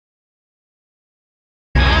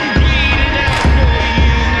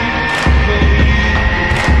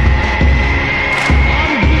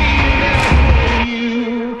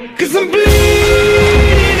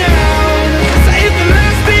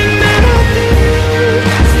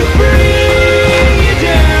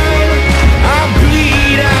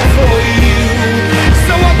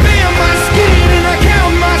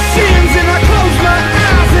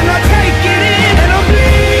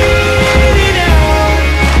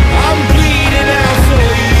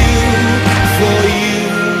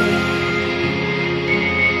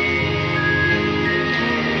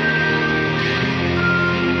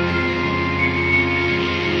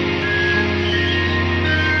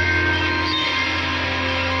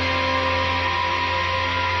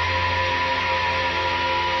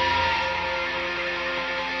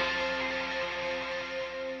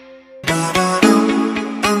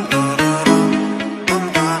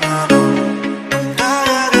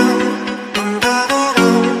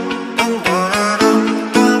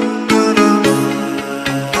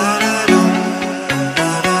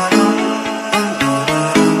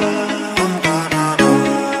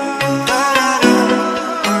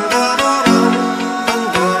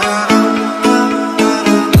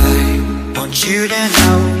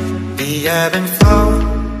ebb and flow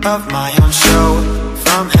of my own show,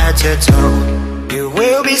 from head to toe. You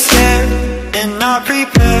will be scared and not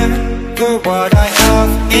prepared for what I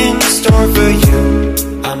have in store for you.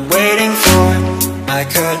 I'm waiting for my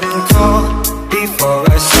curtain call before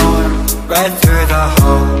I storm right through the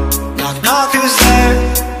hall. Knock, knock, who's there?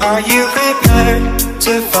 Are you prepared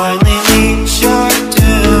to finally meet your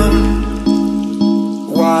doom?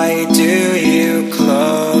 Why do you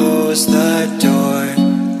close the door?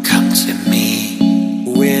 Come to me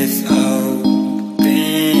with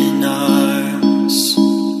open arms.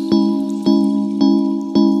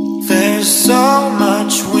 There's so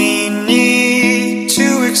much we need to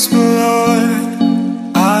explore.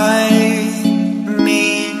 I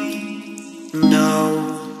mean, no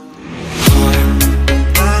harm.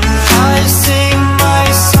 I sing my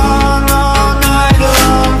song all night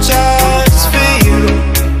long just for you.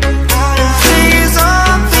 Please,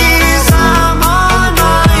 oh please, I'm on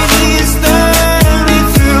my knees, let me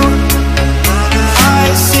through. I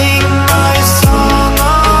sing my song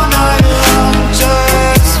all night long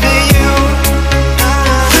just for you.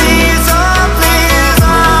 Please, oh please,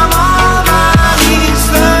 I'm on my knees,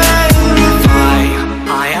 let me through.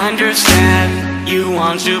 I understand you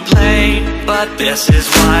want to play, but this is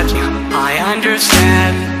what I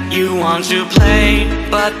understand. You want to play,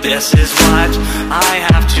 but this is what I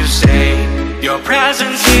have to say. Your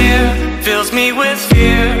presence here fills me with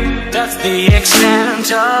fear. That's the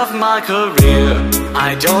extent of my career.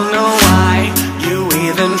 I don't know why you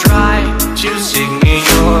even try to sing me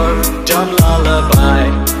your dumb lullaby.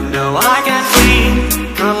 No, I can't flee.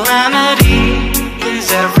 Calamity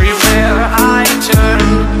is everywhere I turn.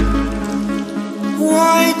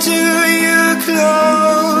 Why do you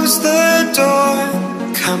close the door?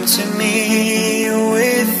 Come to me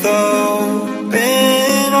with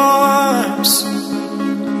open arms.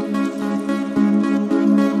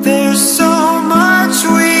 There's so much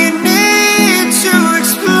we need to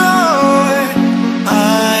explore.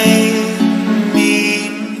 I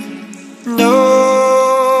mean, no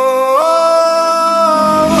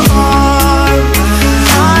harm.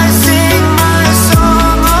 I sing my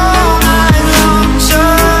song all night long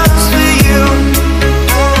just for you.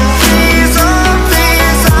 Please, oh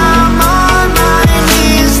please, I'm on my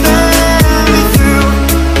knees, let me through.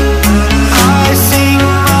 I sing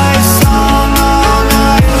my song all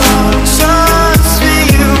night long just for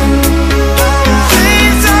you.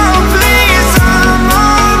 Please, oh please, I'm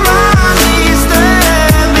on my knees,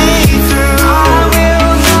 let me through. I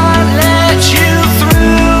will not let you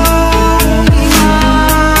through my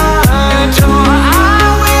door. I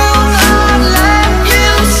will not let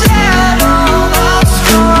you settle the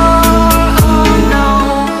score. Oh no,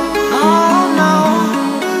 oh no,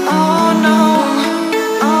 oh no,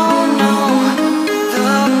 oh no.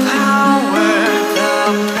 The power, the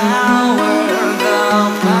power, the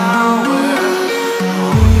power.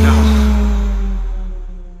 Oh no.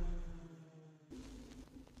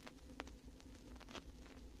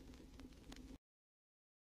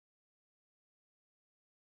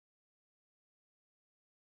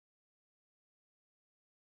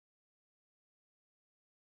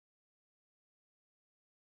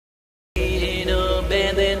 In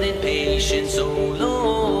abandoned and patient so long.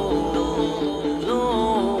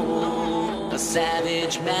 A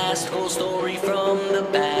savage masked whole story from the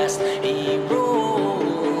past. He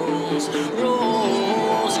rose,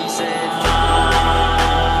 rose, he said, follow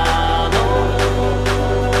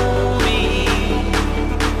me.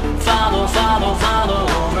 Follow, follow, follow.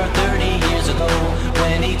 Over 30 years ago,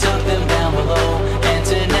 when he took them down below. And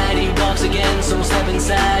tonight he walks again, so step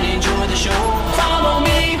inside, enjoy the show. Follow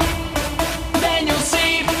me. Then you'll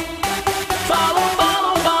see. Follow,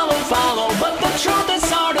 follow, follow, follow. But the truth is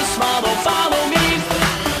hard to swallow. Follow me.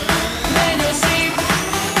 Then you'll see.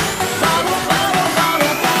 Follow, follow,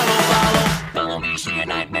 follow, follow, follow. Follow me, see a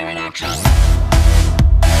nightmare in action.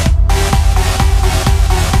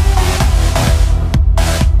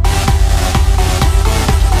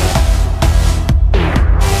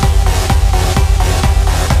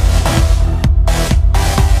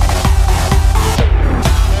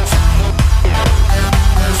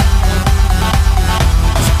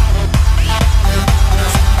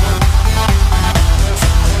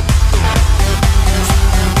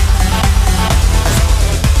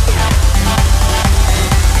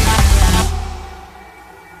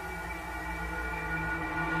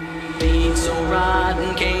 Being so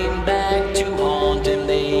rotten came back to haunt him.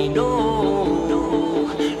 They know,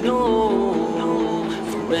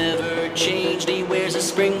 forever changed. He wears a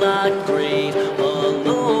spring-locked grave alone.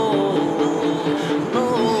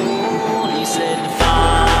 He said, follow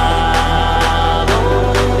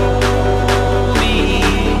me.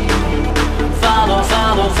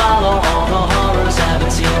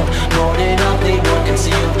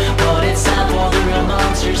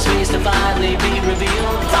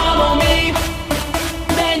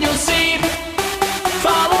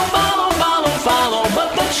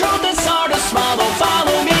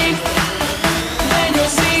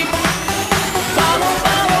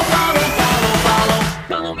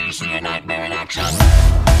 Shot.